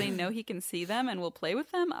because they know he can see them and will play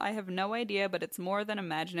with them? I have no idea, but it's more than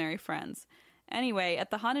imaginary friends. Anyway,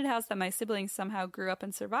 at the haunted house that my siblings somehow grew up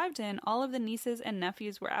and survived in, all of the nieces and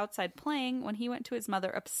nephews were outside playing when he went to his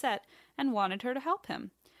mother upset and wanted her to help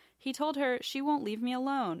him. He told her, she won't leave me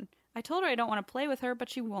alone. I told her I don't want to play with her,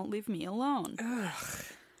 but she won't leave me alone. Ugh.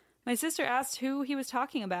 My sister asked who he was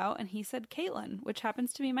talking about, and he said Caitlin, which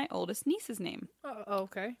happens to be my oldest niece's name.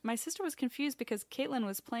 Okay. My sister was confused because Caitlin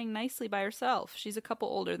was playing nicely by herself. She's a couple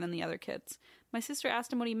older than the other kids. My sister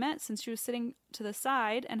asked him what he meant since she was sitting to the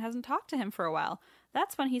side and hasn't talked to him for a while.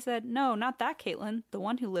 That's when he said, no, not that Caitlin, the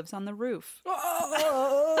one who lives on the roof.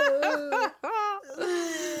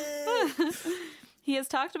 He has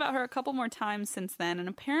talked about her a couple more times since then, and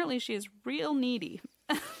apparently she is real needy.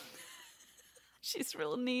 She's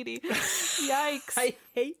real needy. Yikes. I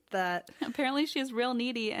hate that. Apparently she is real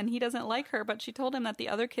needy and he doesn't like her, but she told him that the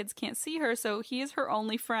other kids can't see her, so he is her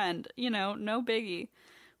only friend. You know, no biggie.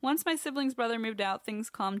 Once my sibling's brother moved out, things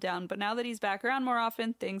calmed down, but now that he's back around more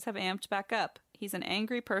often, things have amped back up. He's an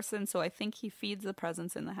angry person, so I think he feeds the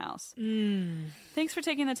presence in the house. Thanks for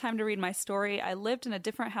taking the time to read my story. I lived in a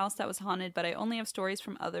different house that was haunted, but I only have stories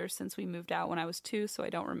from others since we moved out when I was 2, so I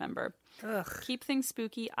don't remember. Ugh. Keep things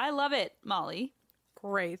spooky. I love it, Molly.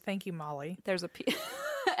 Great. Thank you, Molly. There's a P.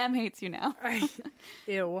 M hates you now.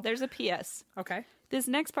 Ew. There's a PS. Okay. This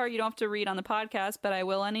next part you don't have to read on the podcast, but I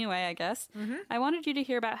will anyway, I guess. I wanted you to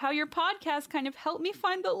hear about how your podcast kind of helped me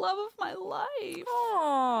find the love of my life.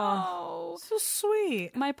 Oh, so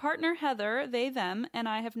sweet. My partner, Heather, they, them, and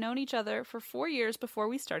I have known each other for 4 years before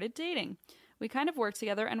we started dating. We kind of worked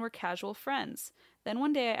together and were casual friends. Then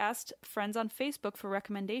one day I asked friends on Facebook for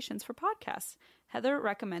recommendations for podcasts. Heather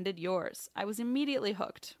recommended yours. I was immediately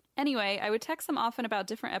hooked. Anyway, I would text them often about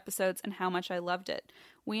different episodes and how much I loved it.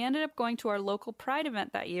 We ended up going to our local Pride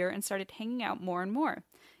event that year and started hanging out more and more.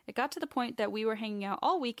 It got to the point that we were hanging out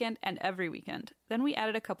all weekend and every weekend. Then we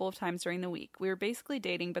added a couple of times during the week. We were basically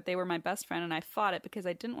dating, but they were my best friend and I fought it because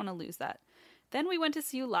I didn't want to lose that. Then we went to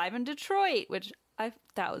see you live in Detroit,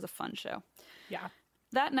 that was a fun show. Yeah.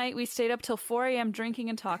 That night, we stayed up till 4 a.m. drinking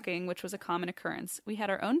and talking, which was a common occurrence. We had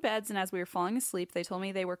our own beds, and as we were falling asleep, they told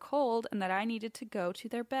me they were cold and that I needed to go to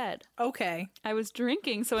their bed. Okay. I was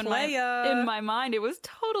drinking, so in my mind, it was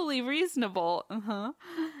totally reasonable.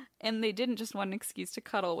 And they didn't just want an excuse to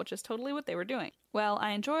cuddle, which is totally what they were doing. Well,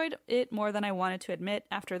 I enjoyed it more than I wanted to admit.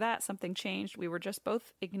 After that, something changed. We were just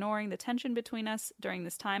both ignoring the tension between us. During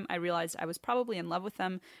this time, I realized I was probably in love with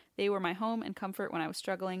them. They were my home and comfort when I was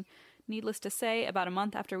struggling. Needless to say, about a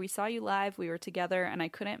month after we saw you live, we were together, and I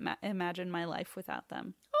couldn't imagine my life without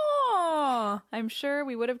them. Aww. I'm sure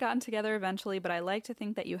we would have gotten together eventually, but I like to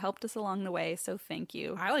think that you helped us along the way, so thank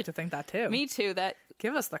you. I like to think that too. Me too.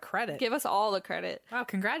 Give us the credit. Give us all the credit. Wow,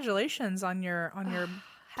 congratulations on your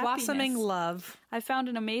blossoming love. I found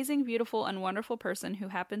an amazing, beautiful, and wonderful person who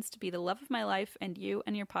happens to be the love of my life, and you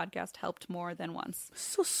and your podcast helped more than once.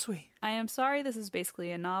 So sweet. I am sorry this is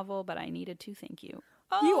basically a novel, but I needed to thank you.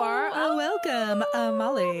 You are welcome,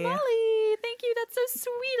 Molly. Molly, thank you. That's so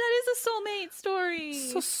sweet. That is a soulmate story.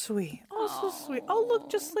 So sweet. Oh, so sweet. Oh, look,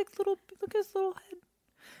 just like look at his little head.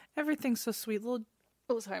 Everything's so sweet.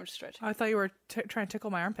 Oh, sorry, I'm just stretching. I thought you were trying to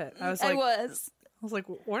tickle my armpit. I was like,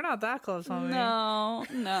 we're not that close, homie.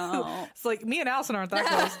 No. It's like me and Allison aren't that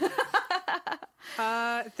close.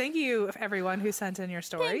 Thank you, everyone who sent in your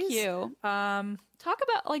stories. Thank you. Talk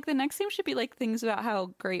about, like, the next theme should be, like, things about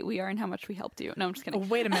how great we are and how much we helped you. No, I'm just kidding.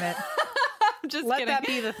 Wait a minute. I'm just Let kidding. that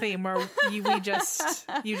be the theme where you just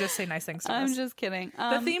say nice things to us. I'm just kidding.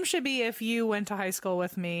 The theme should be if you went to high school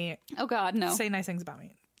with me, Oh, God, no. say nice things about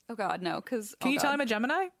me. Oh, God, no. Because Can you tell I'm a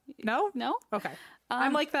Gemini? No? No? Okay.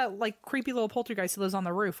 I'm like that creepy little poltergeist who lives on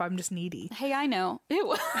the roof. I'm just needy. Hey, I know.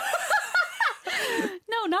 Ew.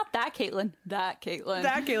 No, not that Caitlin. That Caitlin.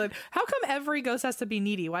 That, Galen. How come every ghost has to be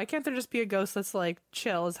needy? Why can't there just be a ghost that's like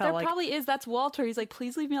chill as hell? There Like, probably is. That's Walter. He's like,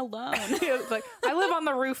 please leave me alone. like, I live on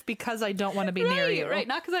the roof because I don't want to be near you. Right.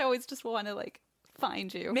 Not because I always just want to, like,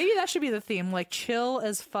 find you. Maybe that should be the theme, like chill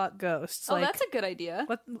as fuck ghosts. Oh, like, that's a good idea.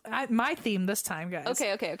 my theme this time, guys.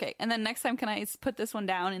 Okay. And then next time, can I put this one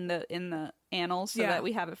down in the annals so Yeah. that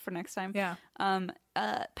we have it for next time? Yeah.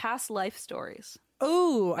 Past life stories.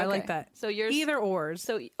 Ooh, I like Okay. that. So yours. Either ors.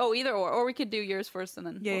 So either or we could do yours first and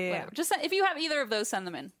then Yeah. whatever. Just if you have either of those, send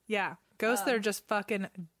them in. Yeah. Ghosts that are just fucking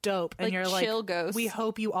dope. And like you're like, chill ghosts. we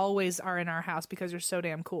hope you always are in our house because you're so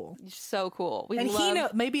damn cool. So cool. We And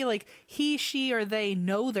love. maybe like he, she, or they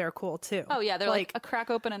know they're cool too. Oh yeah, they're like a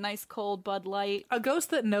crack open a nice cold Bud Light. a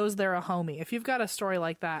ghost that knows they're a homie. If you've got a story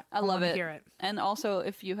like that, I love wanna it. Hear it. And also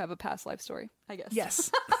if you have a past life story, I guess.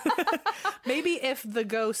 Yes. Maybe if the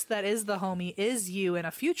ghost that is the homie is you in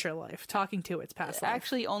a future life talking to its past life.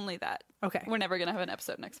 Actually, only that. Okay. We're never gonna have an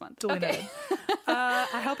episode next month. Duly Okay. noted.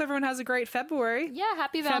 I hope everyone has a great February. Yeah.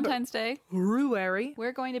 Happy Valentine's Day. February.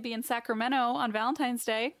 We're going to be in Sacramento on Valentine's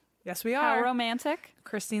Day. Yes, we How are. romantic.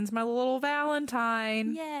 Christine's my little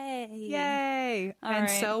Valentine. Yay. Yay. All and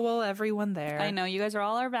right. so will everyone there. I know. You guys are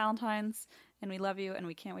all our Valentines, and we love you, and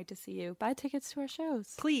we can't wait to see you. Buy tickets to our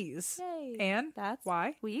shows. Please. Yay. And That's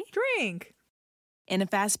why? we Drink. In a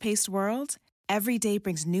fast-paced world, every day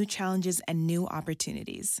brings new challenges and new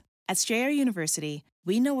opportunities. At Strayer University,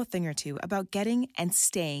 we know a thing or two about getting and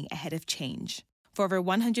staying ahead of change. For over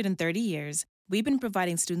 130 years, we've been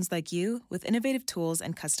providing students like you with innovative tools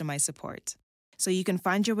and customized support, so you can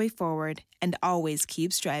find your way forward and always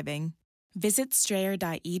keep striving. Visit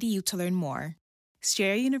strayer.edu to learn more.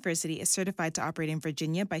 Strayer University is certified to operate in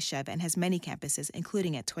Virginia by Chev and has many campuses,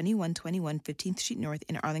 including at 2121 15th Street North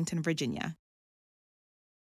in Arlington, Virginia.